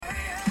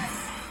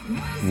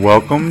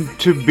Welcome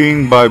to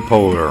Being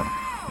Bipolar.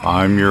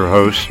 I'm your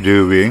host,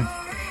 Doobie.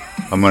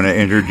 I'm going to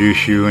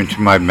introduce you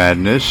into my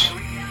madness,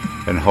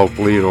 and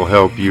hopefully it'll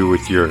help you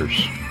with yours.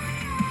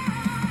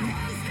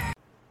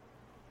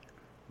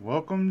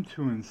 Welcome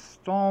to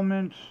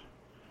installment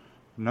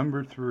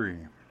number 3.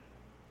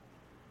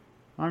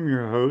 I'm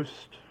your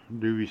host,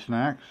 Doobie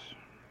Snacks,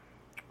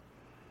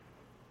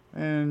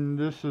 and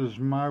this is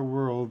my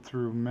world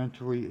through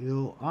mentally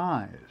ill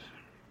eyes.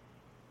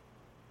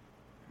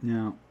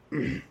 Now,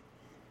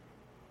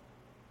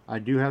 I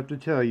do have to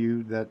tell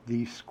you that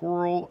the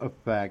squirrel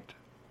effect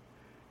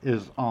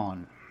is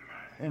on.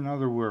 In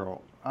other words,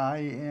 I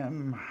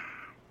am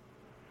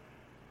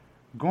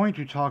going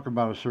to talk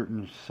about a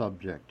certain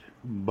subject,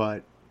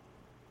 but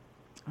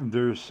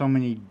there's so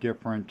many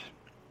different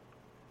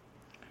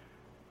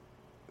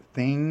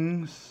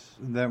things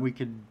that we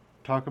could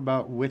talk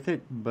about with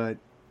it, but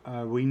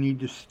we need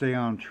to stay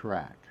on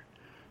track.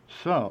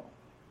 So,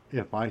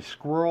 if I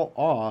squirrel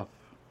off,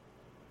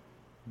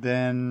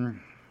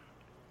 then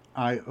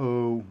I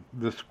owe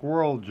the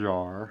squirrel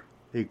jar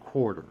a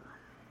quarter.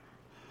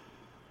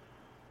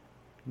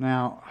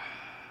 Now,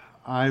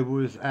 I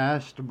was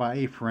asked by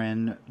a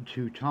friend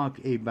to talk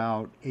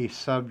about a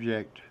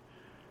subject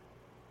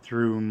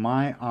through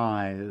my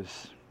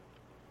eyes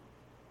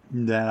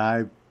that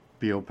I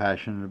feel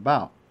passionate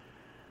about.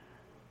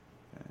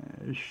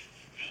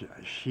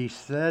 She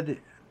said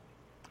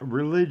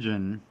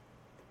religion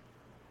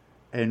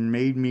and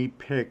made me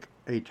pick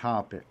a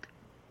topic.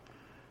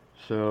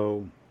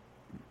 So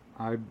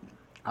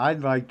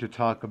I'd like to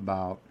talk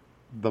about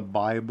the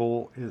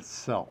Bible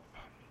itself.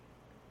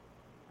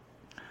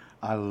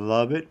 I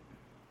love it.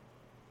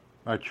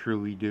 I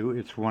truly do.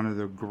 It's one of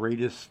the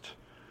greatest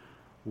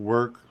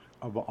work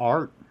of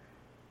art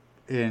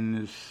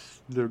and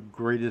is the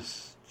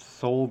greatest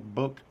sold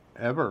book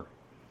ever.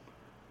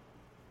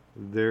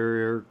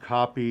 There are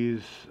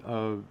copies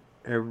of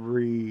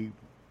every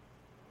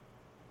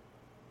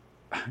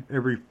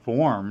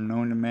form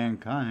known to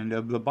mankind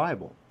of the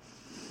Bible.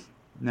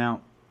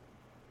 Now,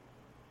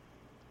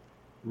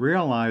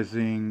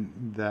 realizing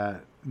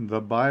that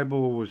the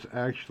Bible was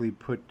actually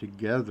put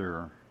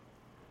together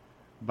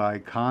by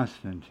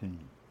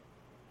Constantine,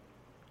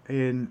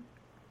 and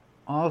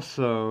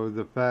also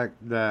the fact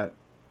that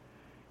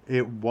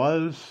it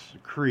was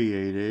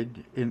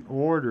created in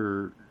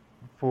order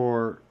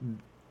for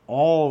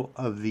all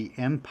of the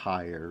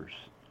empires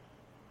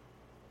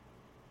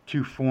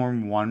to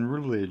form one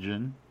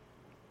religion.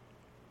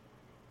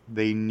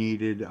 They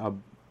needed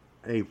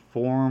a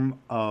form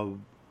of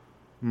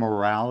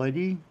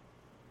morality.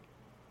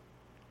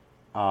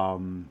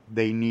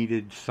 They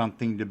needed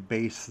something to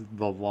base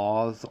the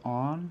laws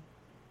on.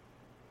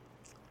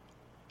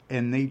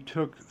 And they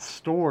took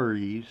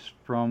stories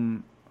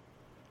from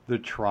the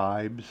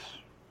tribes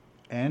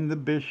and the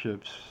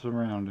bishops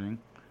surrounding.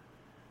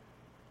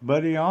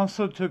 But he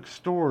also took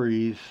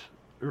stories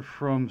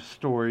from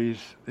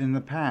stories in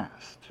the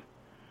past.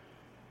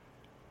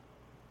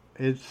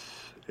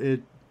 It's a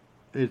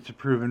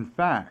proven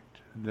fact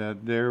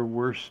that there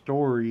were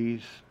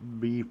stories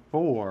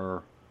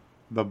before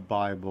the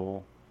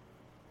Bible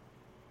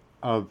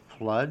of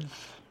floods,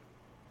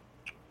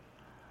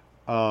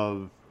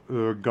 of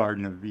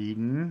Garden of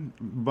Eden.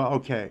 But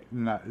okay,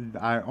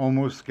 I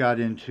almost got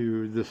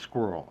into the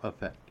squirrel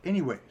effect.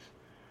 Anyways,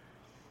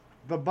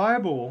 the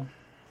Bible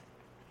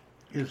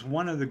is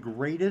one of the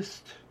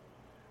greatest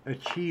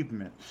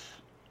achievements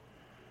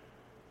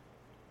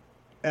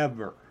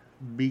ever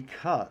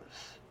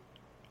because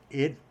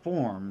it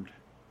formed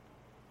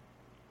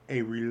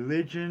a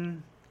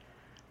religion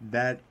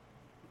that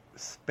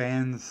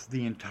spans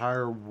the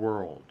entire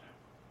world.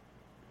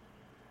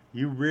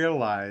 You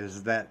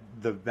realize that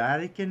the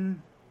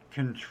Vatican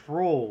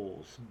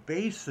controls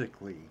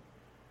basically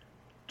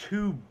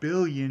 2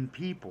 billion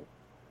people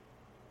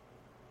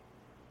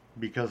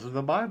because of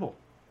the Bible.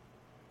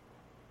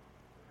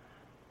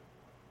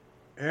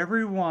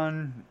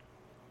 Everyone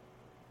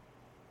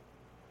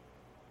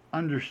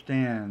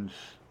understands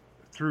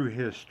through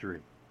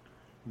history.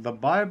 The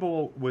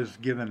Bible was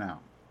given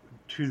out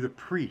to the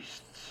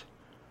priests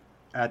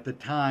at the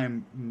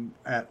time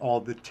at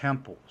all the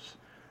temples.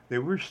 They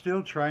were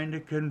still trying to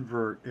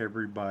convert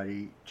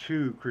everybody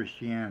to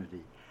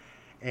Christianity,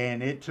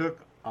 and it took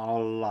a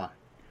lot.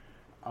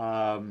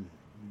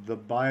 The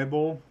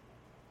Bible,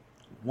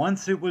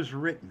 once it was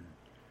written,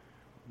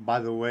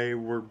 by the way,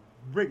 were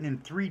written in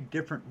 3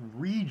 different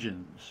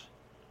regions,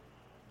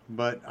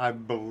 but I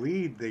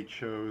believe they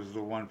chose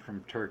the one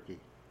from Turkey.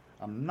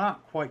 I'm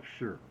not quite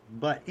sure,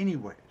 but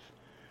anyways,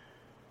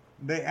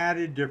 they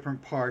added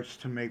different parts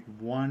to make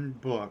one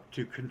book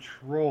to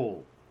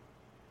control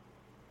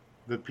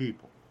the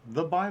people,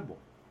 the Bible.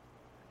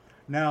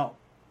 Now,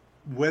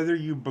 whether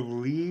you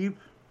believe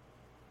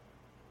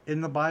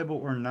in the Bible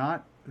or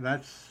not,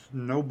 that's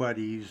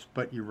nobody's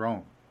but your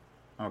own,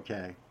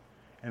 okay?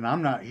 And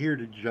I'm not here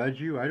to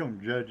judge you. I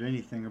don't judge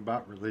anything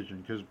about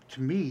religion because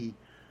to me,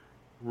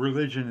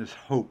 religion is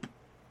hope,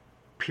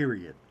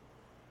 period.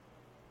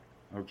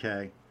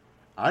 Okay?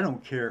 I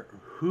don't care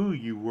who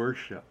you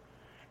worship.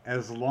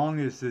 as long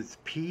as it's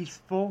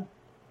peaceful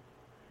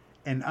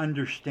and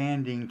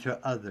understanding to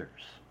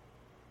others.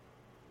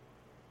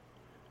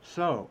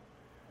 So,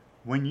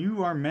 when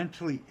you are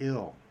mentally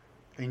ill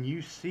and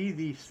you see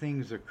these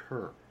things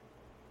occur,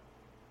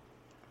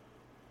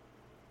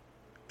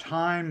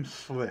 time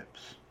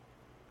slips.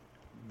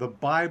 The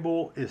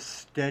Bible is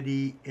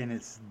steady and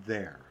it's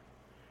there.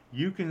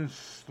 You can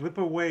slip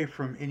away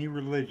from any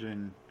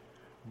religion,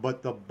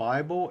 but the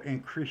Bible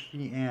and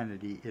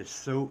Christianity is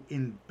so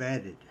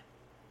embedded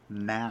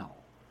now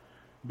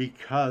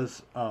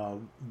because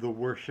of the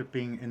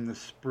worshiping and the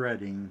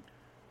spreading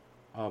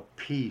of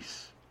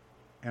peace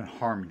and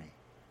harmony.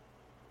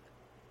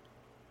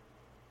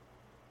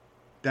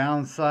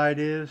 Downside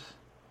is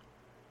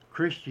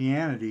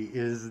Christianity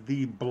is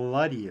the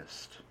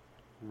bloodiest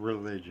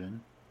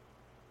religion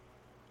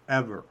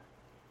ever.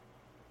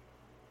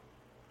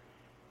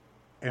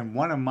 And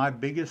one of my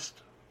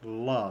biggest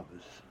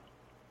loves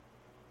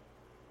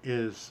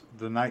is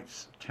the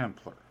Knights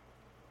Templar.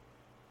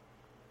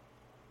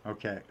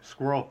 Okay,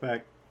 squirrel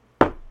effect.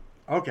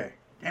 Okay,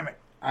 damn it.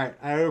 I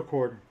owe a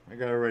quarter. I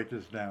gotta write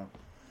this down.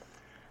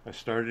 I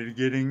started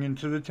getting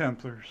into the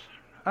Templars.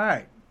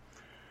 Alright,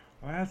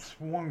 well, that's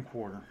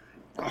 1/4.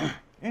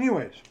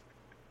 Anyways,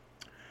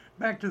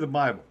 back to the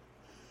Bible.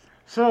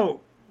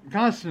 So,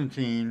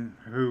 Constantine,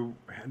 who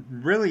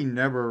really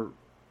never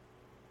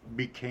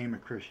became a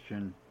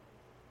Christian,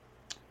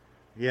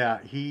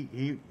 yeah,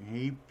 he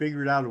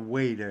figured out a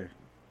way to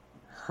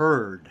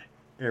herd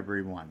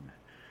everyone.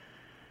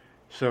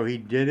 So he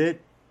did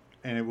it,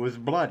 and it was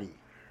bloody.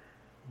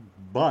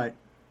 But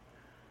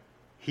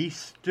he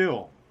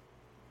still,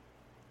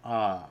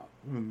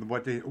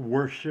 what they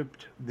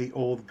worshipped the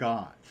old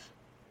gods.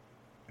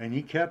 And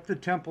he kept the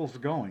temples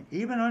going,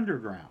 even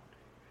underground.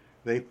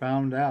 They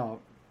found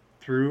out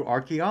through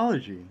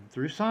archaeology,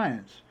 through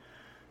science,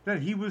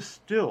 that he was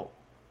still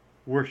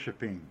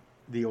worshiping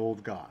the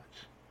old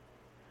gods,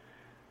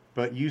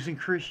 but using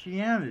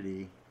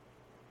Christianity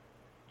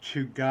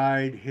to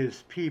guide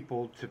his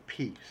people to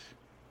peace.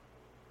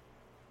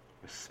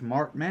 A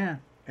smart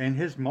man, and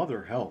his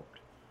mother helped.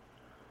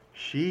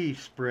 She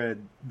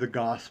spread the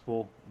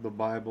gospel, the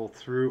Bible,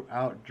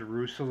 throughout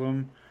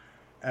Jerusalem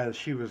as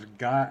she was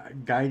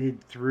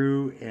guided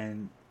through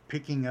and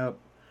picking up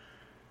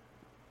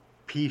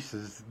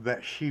pieces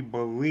that she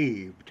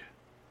believed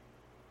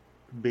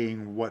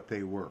being what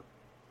they were.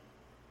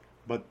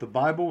 But the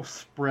Bible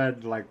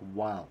spread like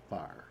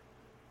wildfire.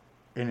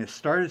 And it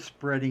started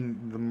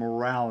spreading the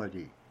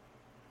morality,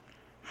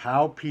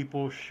 how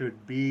people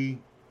should be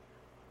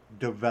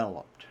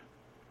developed.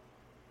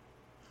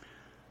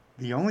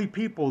 The only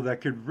people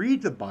that could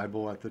read the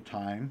Bible at the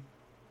time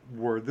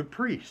were the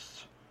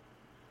priests.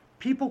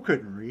 People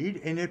couldn't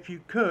read, and if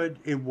you could,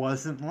 it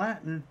wasn't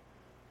Latin,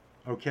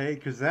 okay?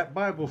 Because that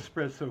Bible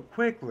spread so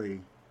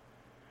quickly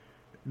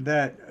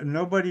that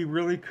nobody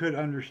really could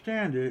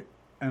understand it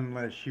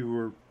unless you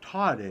were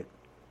taught it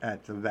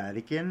at the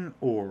Vatican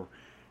or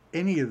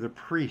any of the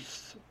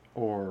priests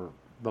or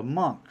the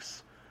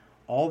monks.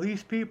 All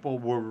these people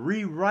were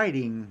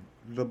rewriting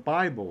the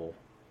Bible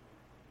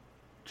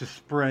to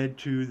spread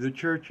to the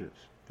churches.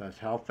 That's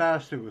how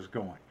fast it was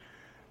going.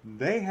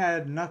 They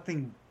had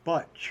nothing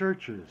but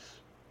churches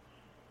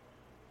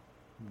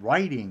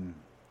writing,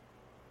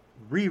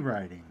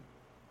 rewriting,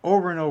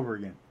 over and over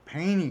again,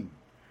 painting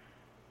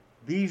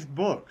these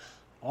books,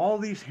 all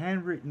these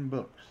handwritten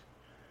books,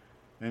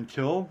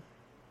 until,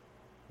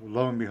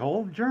 lo and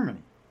behold,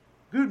 Germany,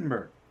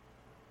 Gutenberg,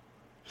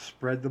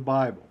 spread the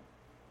Bible.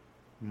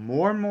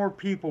 More and more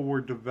people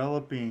were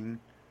developing,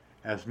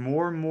 as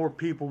more and more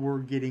people were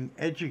getting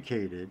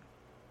educated,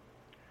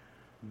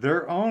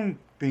 their own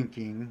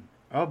thinking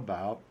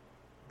about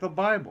the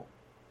Bible.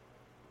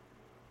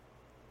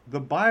 The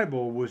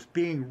Bible was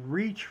being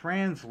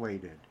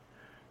retranslated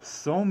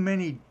so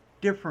many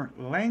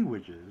different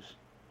languages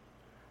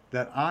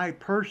that I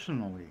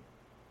personally,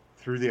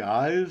 through the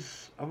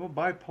eyes of a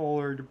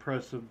bipolar,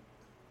 depressive,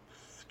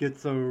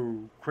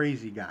 schizo,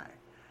 crazy guy,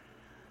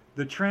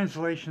 the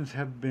translations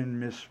have been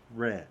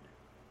misread.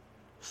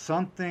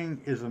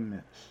 Something is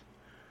amiss.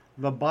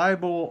 The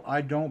Bible,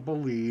 I don't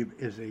believe,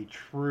 is a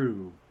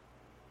true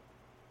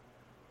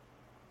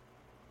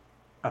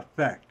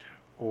effect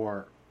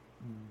or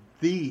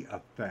the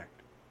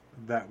effect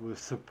that was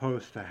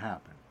supposed to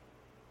happen.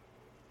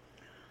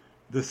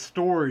 The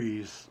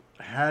stories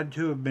had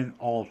to have been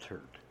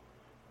altered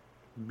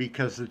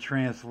because the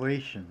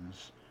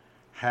translations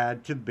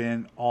had to have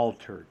been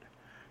altered.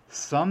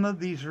 Some of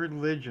these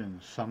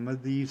religions, some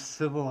of these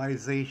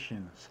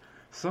civilizations,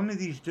 some of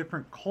these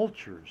different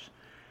cultures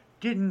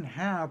didn't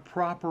have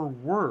proper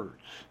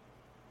words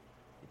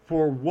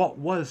for what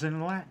was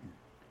in Latin.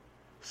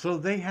 So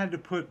they had to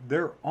put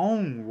their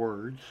own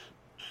words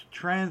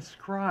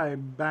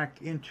transcribed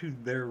back into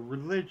their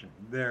religion.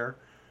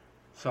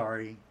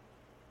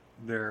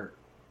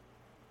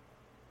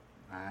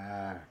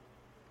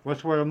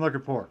 What's the word I'm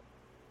looking for?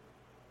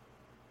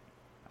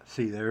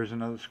 See, there's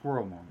another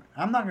squirrel moment.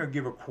 I'm not going to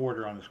give a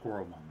quarter on a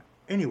squirrel moment.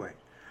 Anyway,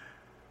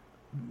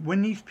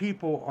 when these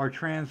people are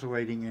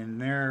translating in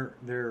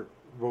their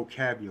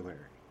vocabulary,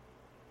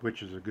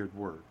 which is a good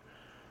word,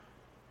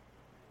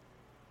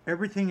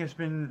 everything has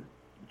been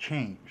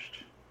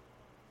changed.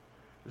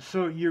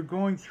 So you're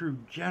going through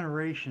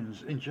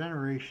generations and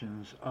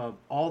generations of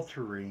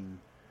altering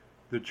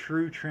the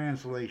true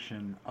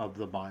translation of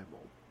the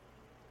Bible.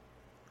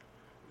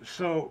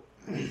 So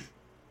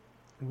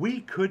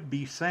we could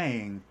be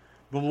saying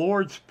the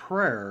Lord's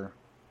Prayer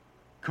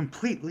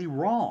completely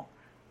wrong.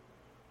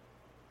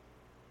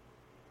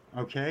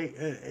 Okay?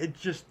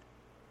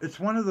 It's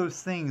one of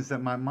those things that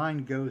my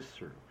mind goes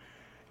through.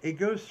 It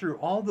goes through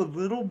all the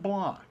little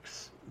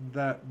blocks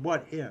that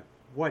what if,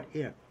 what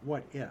if,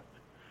 what if.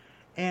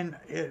 And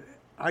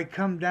I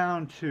come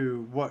down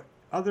to what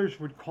others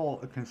would call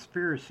a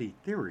conspiracy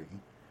theory,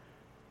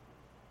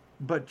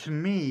 but to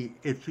me,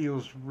 it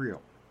feels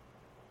real.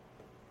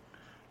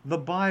 The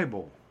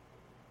Bible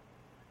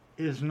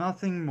is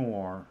nothing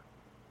more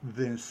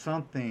than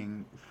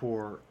something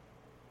for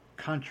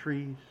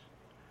countries,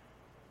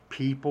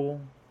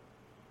 people,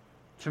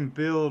 to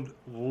build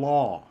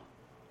law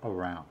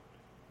around,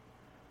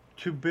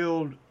 to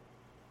build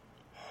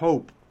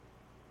hope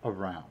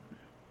around.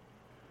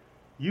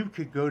 You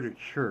could go to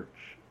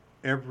church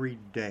every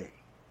day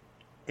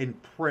and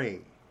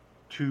pray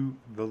to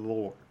the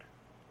Lord.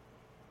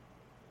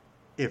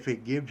 If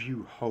it gives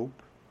you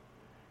hope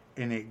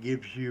and it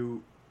gives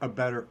you a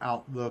better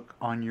outlook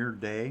on your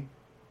day,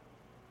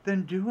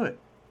 then do it.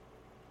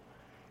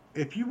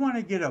 If you want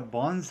to get a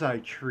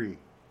bonsai tree,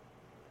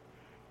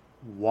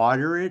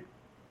 water it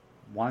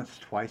once,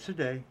 twice a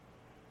day,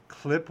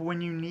 clip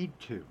when you need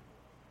to,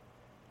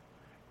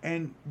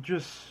 and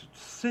just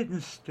sit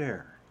and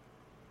stare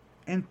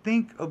and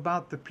think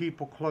about the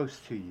people close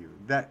to you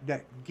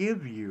that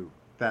give you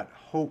that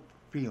hope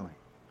feeling.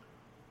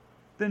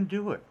 Then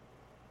do it.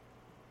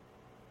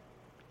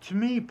 To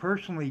me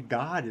personally,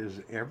 God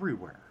is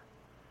everywhere.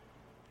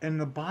 And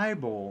the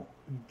Bible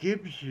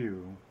gives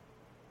you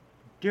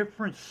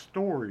different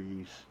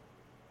stories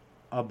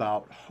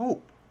about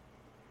hope,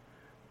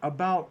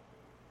 about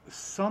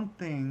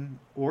something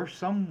or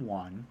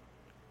someone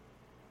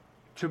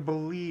to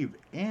believe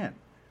in.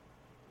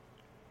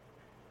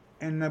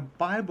 And the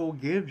Bible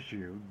gives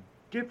you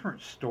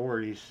different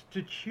stories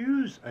to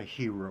choose a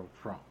hero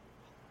from.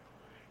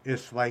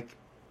 It's like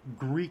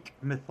Greek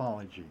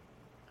mythology.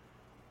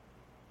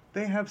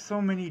 They have so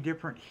many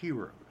different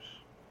heroes.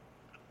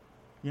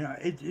 You know,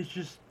 it's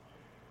just,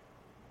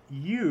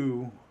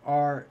 you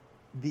are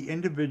the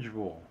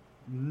individual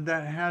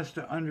that has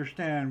to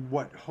understand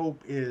what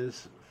hope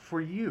is for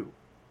you.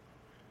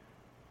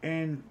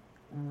 And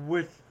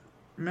with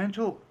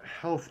mental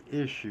health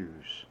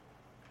issues,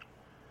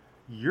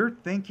 your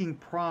thinking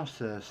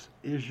process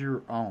is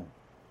your own.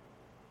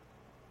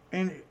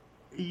 And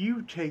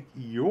you take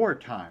your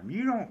time.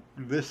 You don't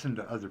listen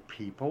to other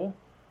people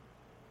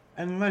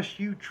unless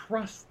you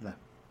trust them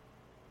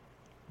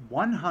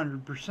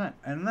 100%,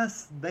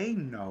 unless they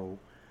know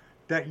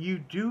that you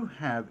do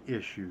have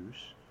issues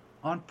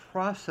on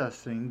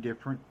processing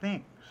different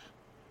things.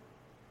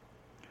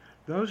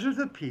 Those are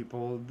the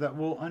people that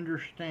will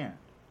understand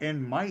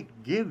and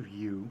might give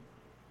you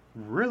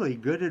really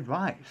good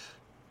advice.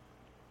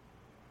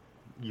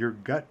 Your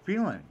gut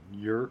feeling,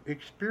 your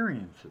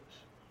experiences,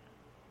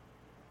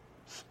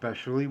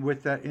 especially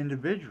with that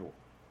individual.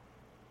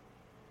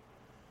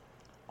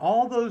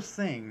 All those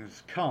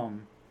things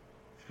come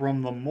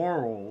from the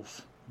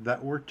morals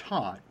that were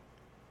taught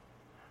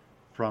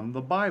from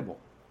the Bible.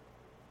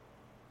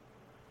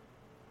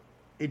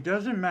 It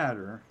doesn't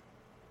matter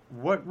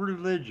what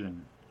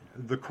religion,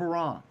 the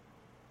Quran,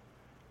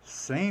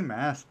 same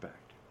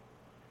aspect.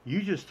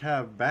 You just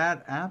have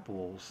bad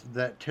apples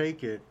that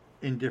take it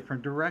in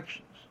different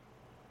directions.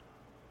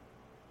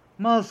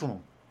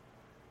 Muslim,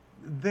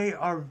 they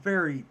are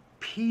very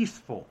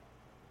peaceful,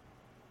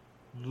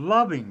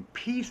 loving,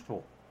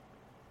 peaceful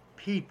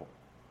people.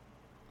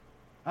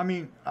 I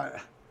mean,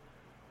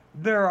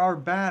 there are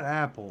bad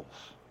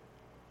apples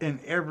in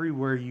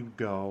everywhere you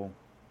go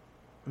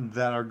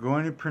that are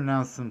going to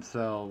pronounce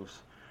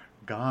themselves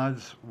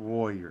God's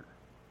warrior.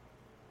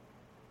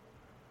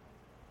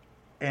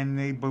 And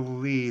they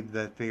believe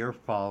that they are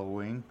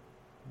following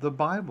the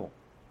Bible.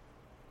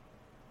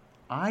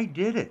 I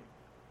did it.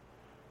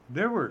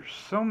 There were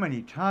so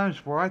many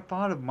times where I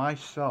thought of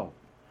myself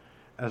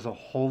as a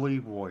holy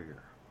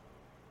warrior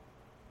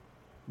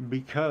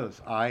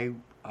because I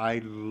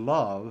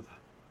love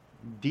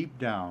deep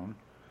down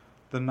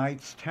the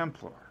Knights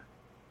Templar.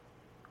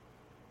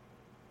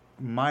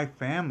 My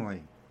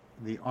family,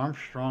 the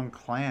Armstrong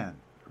clan,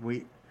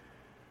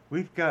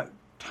 we've got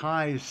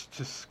ties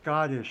to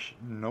Scottish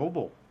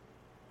noble,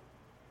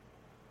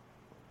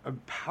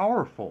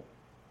 powerful,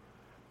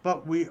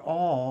 but we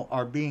all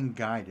are being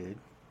guided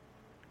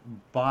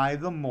by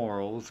the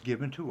morals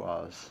given to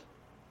us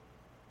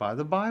by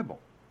the Bible.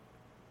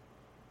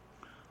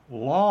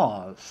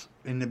 Laws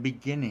in the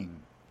beginning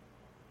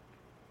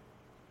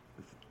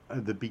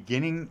in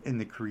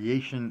the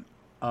creation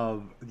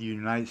of the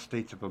United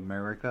States of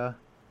America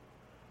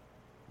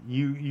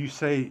You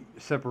say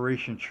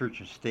separation church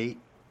and state,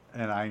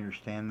 and I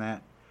understand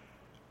that,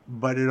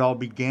 but it all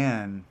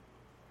began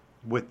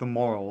with the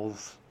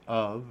morals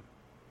of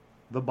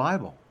the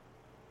Bible,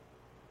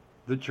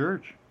 the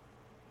church.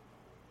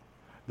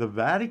 The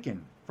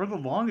Vatican, for the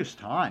longest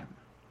time,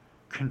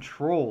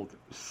 controlled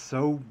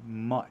so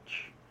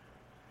much.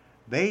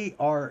 They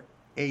are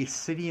a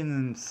city in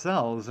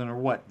themselves and are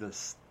what, the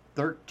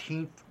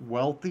 13th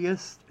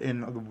wealthiest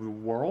in the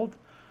world?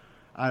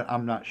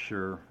 I'm not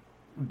sure.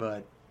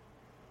 But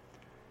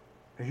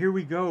here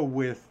we go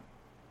with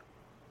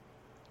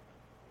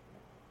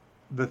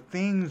the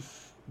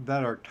things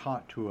that are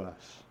taught to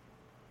us.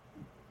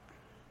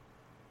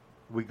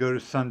 We go to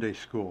Sunday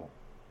school,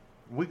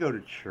 we go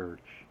to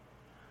church,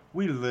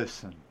 we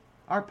listen.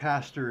 Our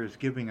pastor is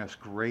giving us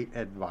great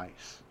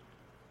advice.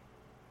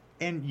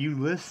 And you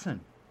listen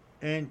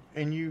and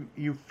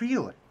you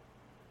feel it.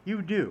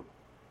 You do.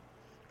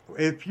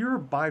 If you're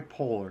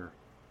bipolar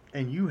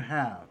and you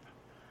have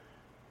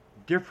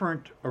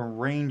different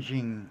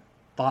arranging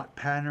thought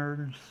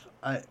patterns,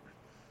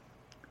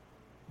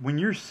 when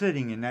you're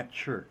sitting in that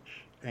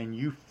church and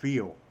you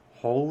feel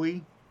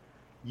holy,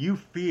 you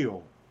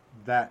feel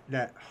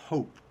that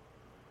hope,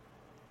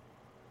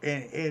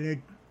 and it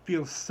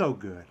feels so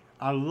good.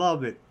 I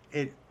love it.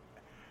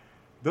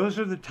 Those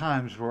are the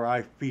times where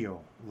I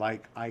feel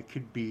like I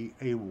could be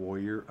a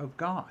warrior of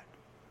God.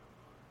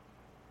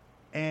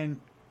 And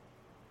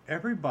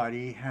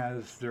everybody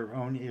has their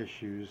own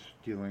issues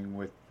dealing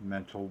with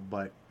mental,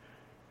 but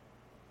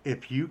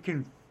if you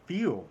can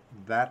feel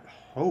that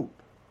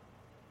hope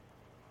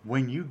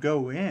when you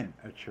go in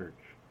a church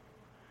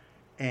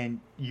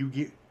and you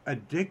get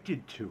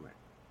addicted to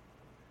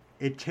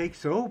it, it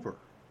takes over.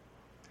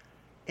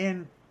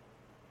 And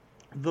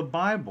the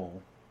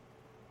Bible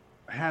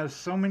has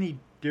so many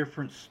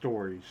different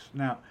stories.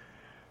 Now,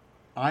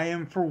 I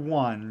am, for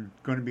one,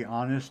 going to be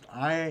honest,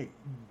 I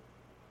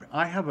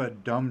have a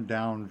dumbed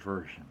down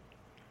version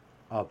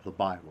of the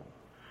Bible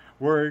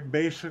where it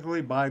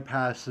basically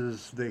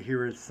bypasses the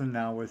heareth and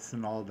noweth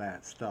and all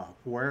that stuff,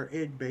 where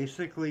it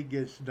basically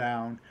gets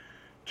down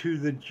to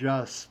the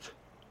gist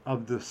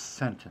of the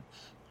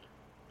sentence.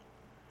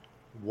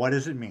 What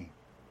does it mean?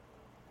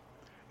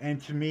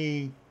 And to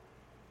me,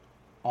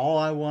 all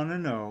I want to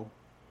know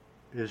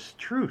is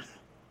truth.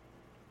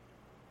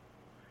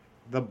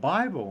 The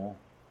Bible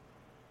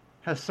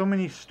has so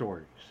many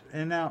stories,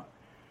 and now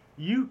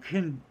you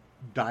can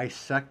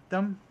dissect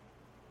them,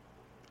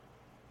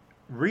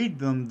 read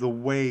them the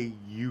way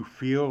you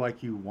feel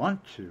like you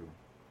want to.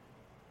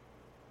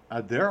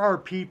 There are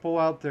people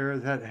out there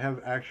that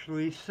have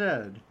actually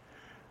said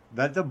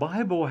that the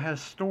Bible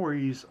has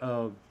stories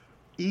of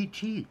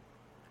E.T.,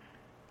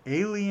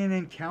 alien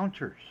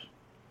encounters.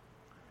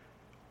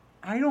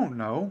 I don't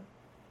know.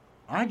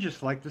 I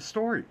just like the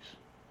stories.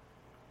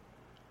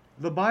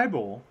 The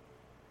Bible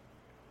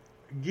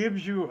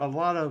gives you a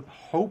lot of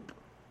hope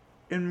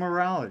in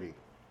morality.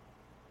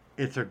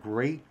 It's a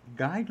great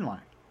guideline.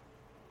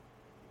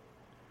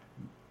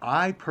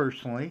 I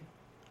personally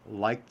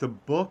like the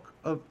book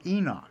of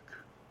Enoch,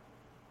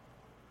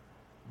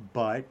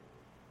 but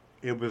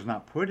it was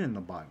not put in the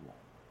Bible.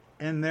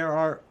 And there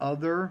are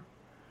other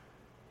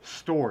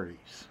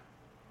stories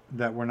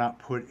that were not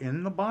put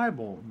in the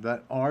Bible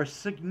that are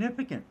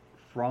significant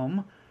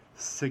from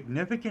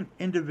significant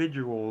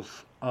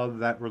individuals of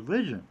that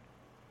religion.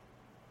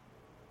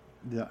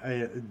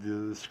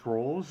 The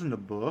scrolls and the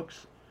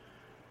books.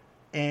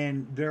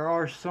 And there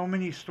are so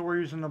many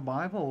stories in the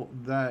Bible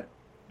that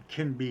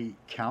can be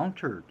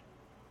countered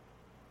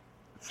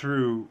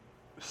through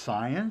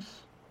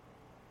science,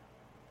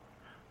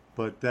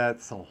 but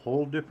that's a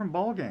whole different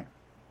ballgame.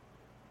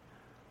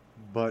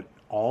 But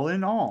all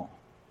in all,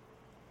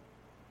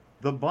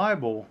 the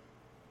Bible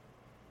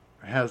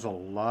has a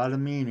lot of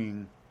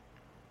meaning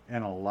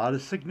and a lot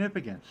of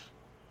significance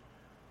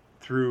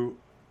through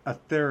a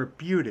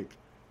therapeutic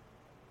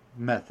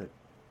method.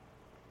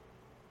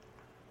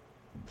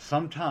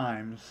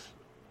 Sometimes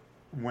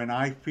when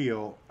I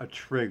feel a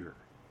trigger,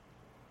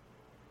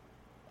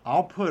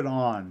 I'll put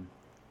on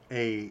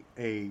a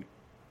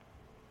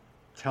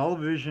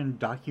television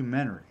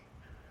documentary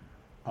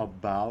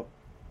about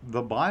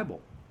the Bible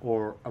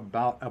or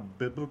about a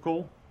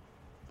biblical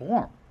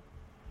form.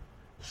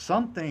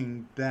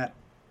 Something that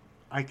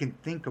I can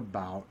think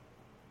about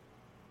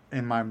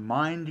and my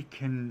mind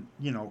can,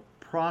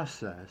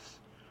 process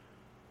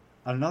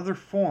another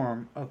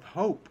form of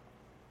hope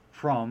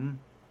from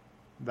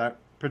that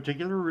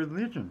particular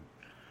religion.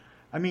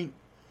 I mean,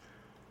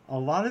 a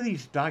lot of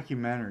these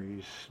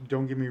documentaries,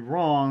 don't get me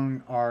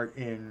wrong, are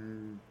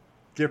in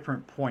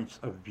different points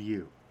of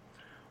view.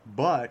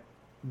 But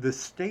the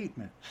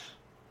statements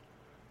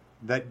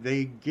that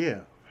they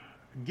give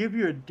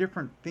you a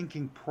different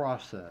thinking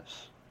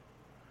process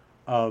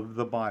of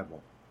the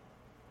Bible.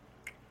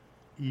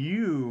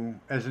 You,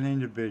 as an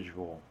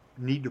individual,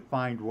 need to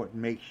find what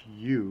makes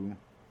you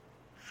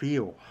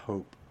feel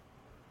hope.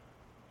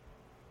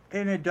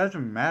 And it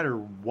doesn't matter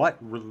what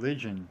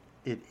religion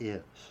it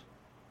is.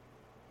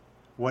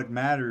 What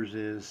matters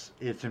is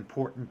it's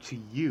important to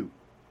you.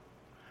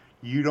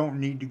 You don't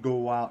need to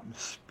go out and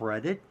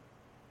spread it.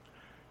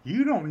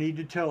 You don't need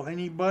to tell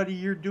anybody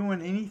you're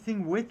doing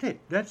anything with it.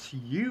 That's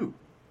you.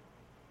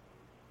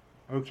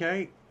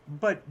 Okay?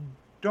 But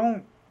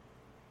don't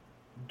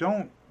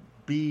don't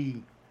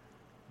be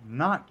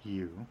not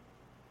you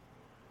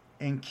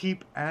and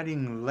keep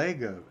adding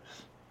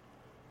Legos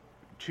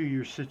to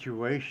your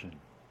situation.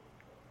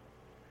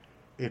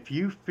 If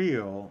you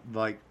feel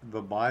like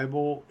the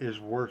Bible is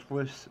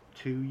worthless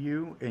to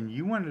you and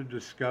you want to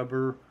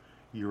discover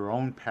your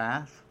own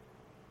path,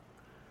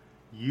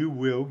 you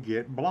will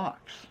get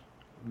blocks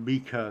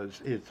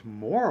because it's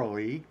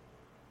morally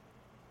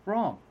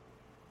wrong.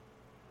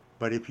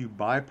 But if you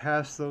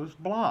bypass those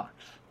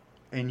blocks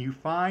and you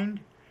find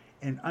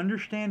and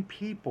understand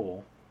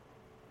people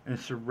and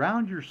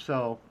surround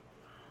yourself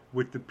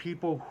with the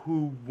people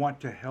who want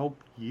to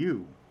help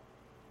you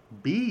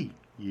be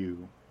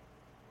you,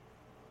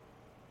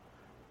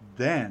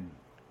 then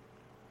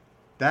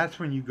that's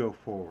when you go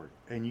forward.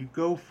 And you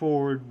go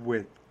forward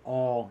with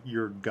all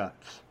your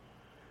guts.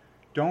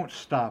 Don't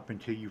stop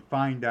until you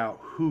find out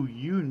who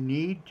you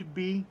need to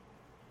be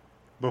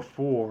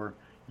before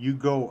you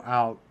go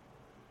out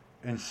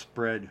and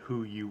spread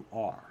who you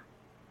are.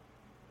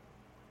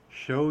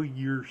 Show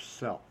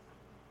yourself.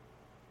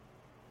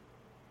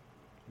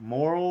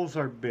 Morals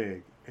are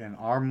big, and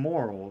our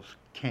morals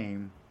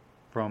came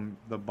from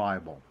the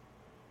Bible.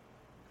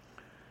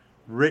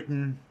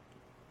 Written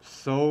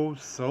so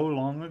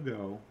long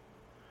ago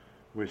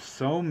with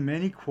so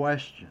many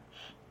questions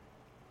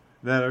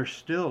that are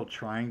still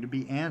trying to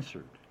be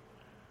answered.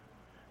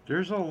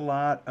 There's a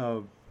lot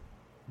of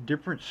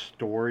different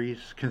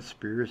stories,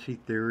 conspiracy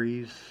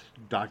theories,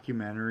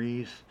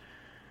 documentaries.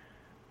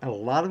 A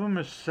lot of them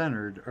are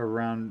centered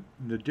around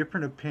the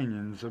different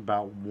opinions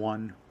about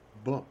one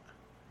book.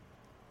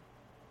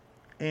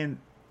 And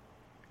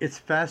it's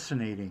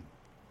fascinating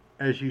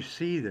as you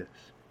see this.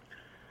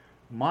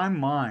 My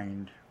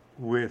mind,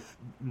 with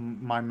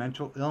my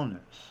mental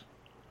illness,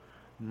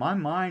 my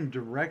mind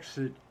directs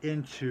it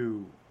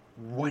into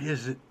what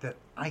is it that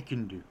I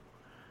can do.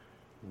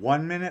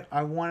 1 minute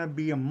I want to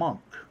be a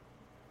monk.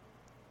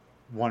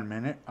 1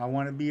 minute I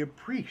want to be a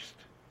priest.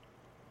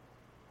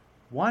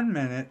 1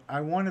 minute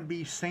I want to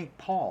be St.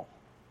 Paul.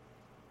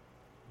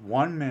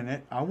 1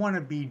 minute I want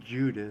to be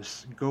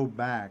Judas, go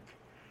back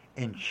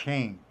and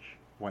change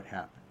what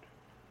happened.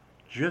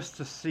 Just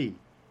to see.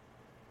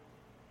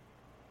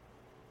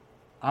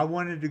 I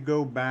wanted to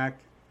go back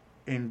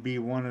and be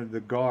one of the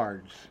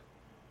guards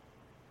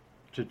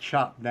to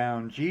chop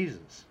down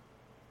Jesus.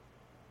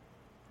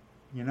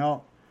 You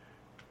know,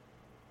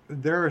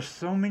 there are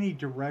so many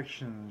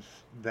directions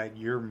that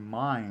your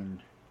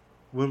mind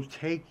will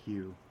take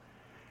you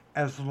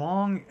as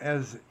long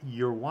as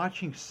you're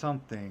watching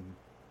something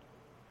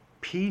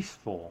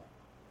peaceful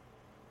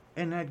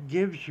and that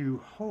gives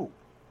you hope.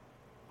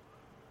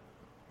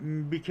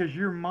 Because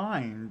your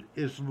mind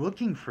is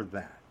looking for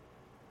that.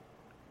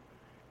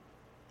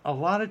 A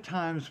lot of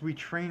times we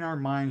train our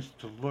minds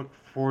to look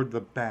for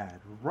the bad,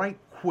 right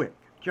quick,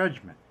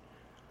 judgment.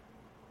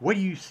 What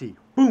do you see?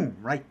 Boom,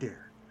 right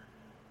there.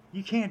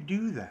 You can't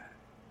do that.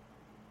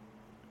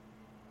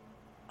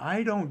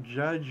 I don't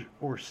judge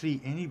or see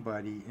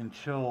anybody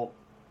until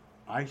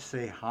I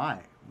say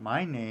hi.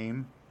 My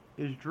name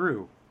is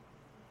Drew.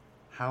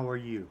 How are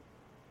you?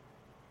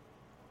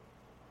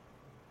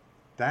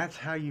 That's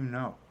how you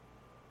know.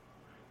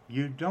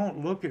 You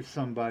don't look at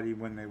somebody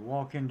when they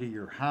walk into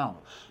your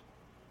house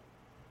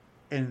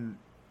and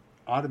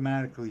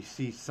automatically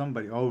see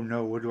somebody, oh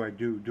no, what do I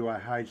do? Do I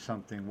hide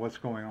something? What's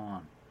going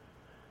on?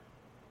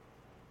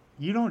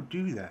 You don't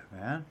do that,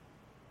 man.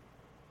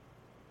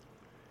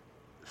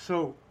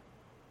 So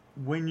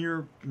when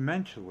you're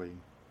mentally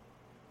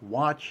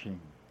watching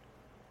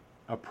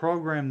a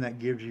program that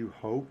gives you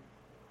hope,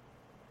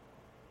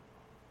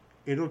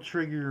 it'll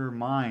trigger your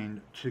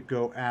mind to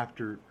go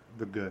after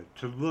the good,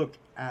 to look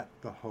at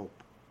the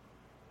hope.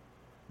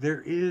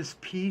 There is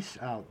peace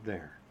out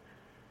there.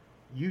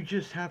 You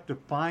just have to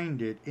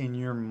find it in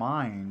your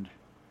mind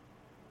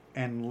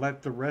and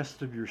let the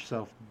rest of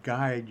yourself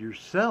guide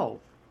yourself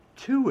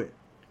to it.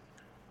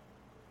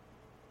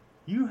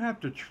 You have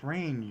to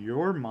train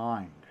your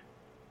mind,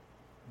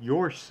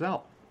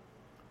 yourself,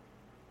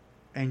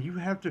 and you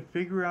have to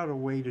figure out a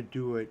way to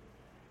do it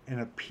in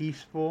a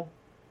peaceful,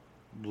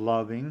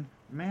 loving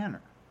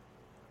manner.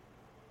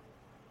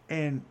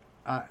 And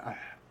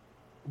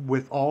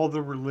with all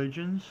the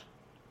religions,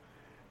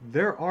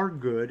 there are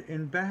good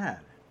and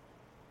bad.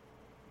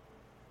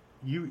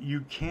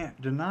 You can't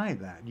deny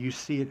that. You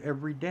see it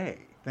every day.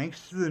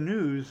 Thanks to the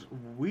news,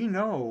 we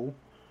know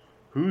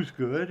who's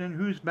good and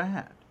who's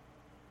bad.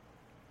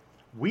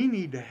 We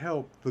need to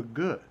help the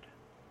good.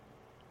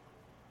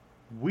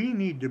 We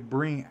need to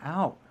bring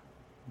out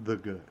the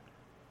good.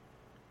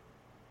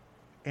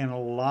 And a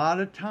lot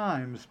of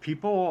times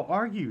people will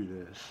argue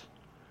this,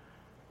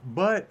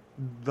 but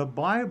the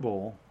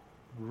Bible,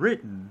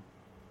 written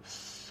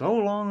so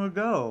long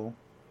ago,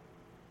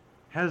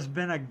 has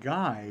been a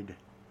guide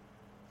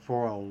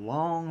for a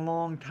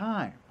long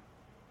time.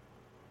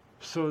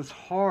 So it's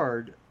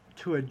hard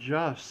to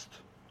adjust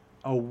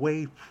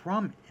away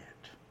from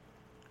it.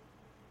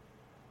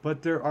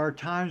 But there are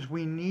times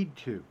we need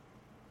to.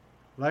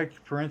 Like,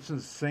 for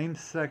instance,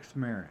 same-sex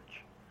marriage.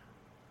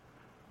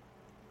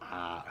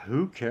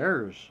 Who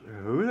cares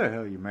who the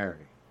hell you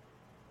marry?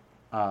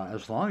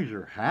 As long as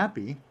you're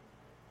happy.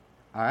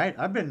 All right,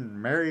 I've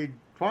been married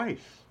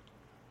twice.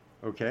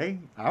 Okay,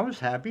 I was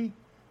happy.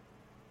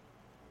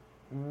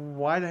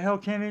 Why the hell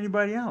can't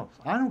anybody else?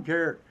 I don't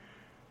care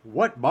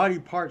what body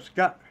parts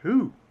got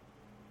who.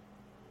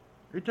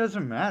 It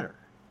doesn't matter.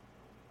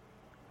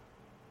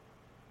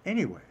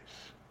 Anyways,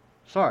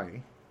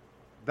 sorry.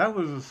 That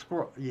was a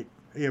squirrel.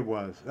 It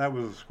was. That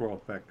was a squirrel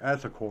effect.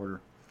 That's a quarter.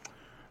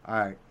 All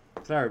right.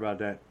 Sorry about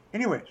that.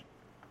 Anyways,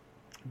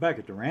 back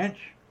at the ranch.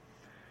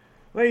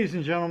 Ladies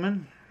and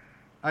gentlemen,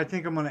 I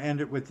think I'm going to end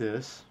it with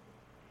this.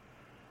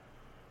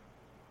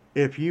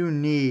 If you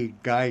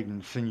need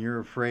guidance and you're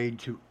afraid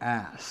to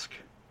ask,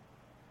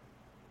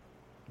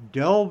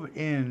 delve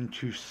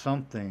into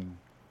something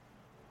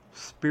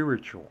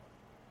spiritual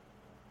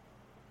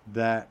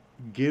that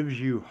gives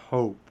you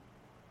hope,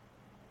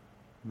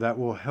 that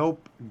will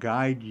help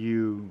guide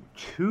you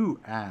to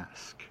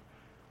ask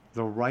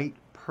the right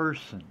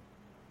person.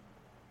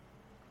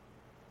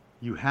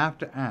 You have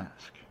to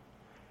ask,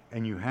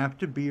 and you have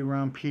to be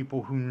around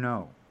people who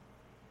know.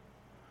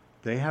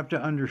 They have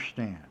to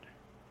understand.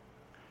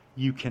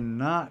 You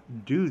cannot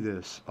do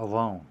this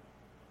alone.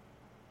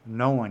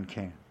 No one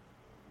can.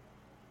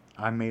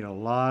 I made a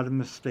lot of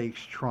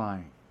mistakes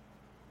trying.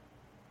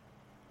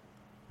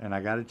 And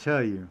I got to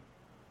tell you,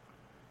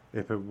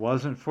 if it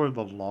wasn't for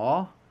the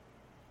law,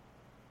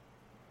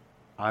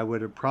 I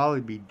would have probably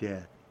be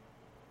dead.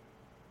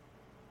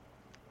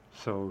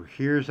 So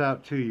here's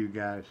out to you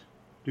guys.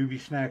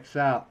 Doobie Snacks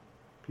out.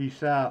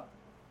 Peace out.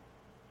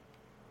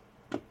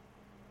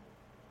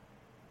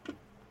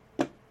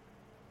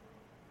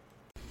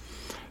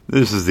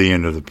 This is the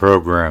end of the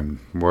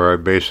program, where I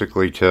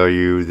basically tell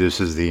you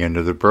this is the end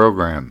of the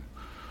program.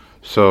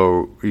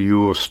 So you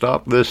will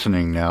stop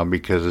listening now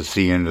because it's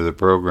the end of the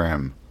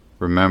program.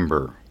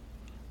 Remember,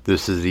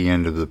 this is the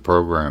end of the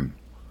program.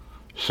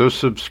 So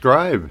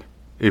subscribe.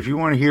 If you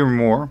want to hear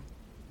more,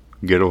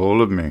 get a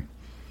hold of me.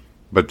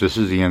 But this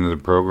is the end of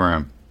the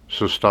program.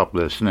 So stop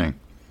listening.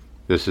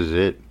 This is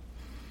it.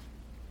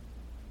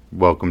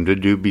 Welcome to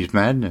Doobie's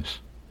Madness.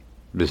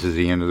 This is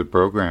the end of the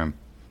program.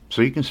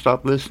 So you can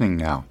stop listening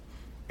now.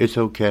 It's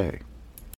okay.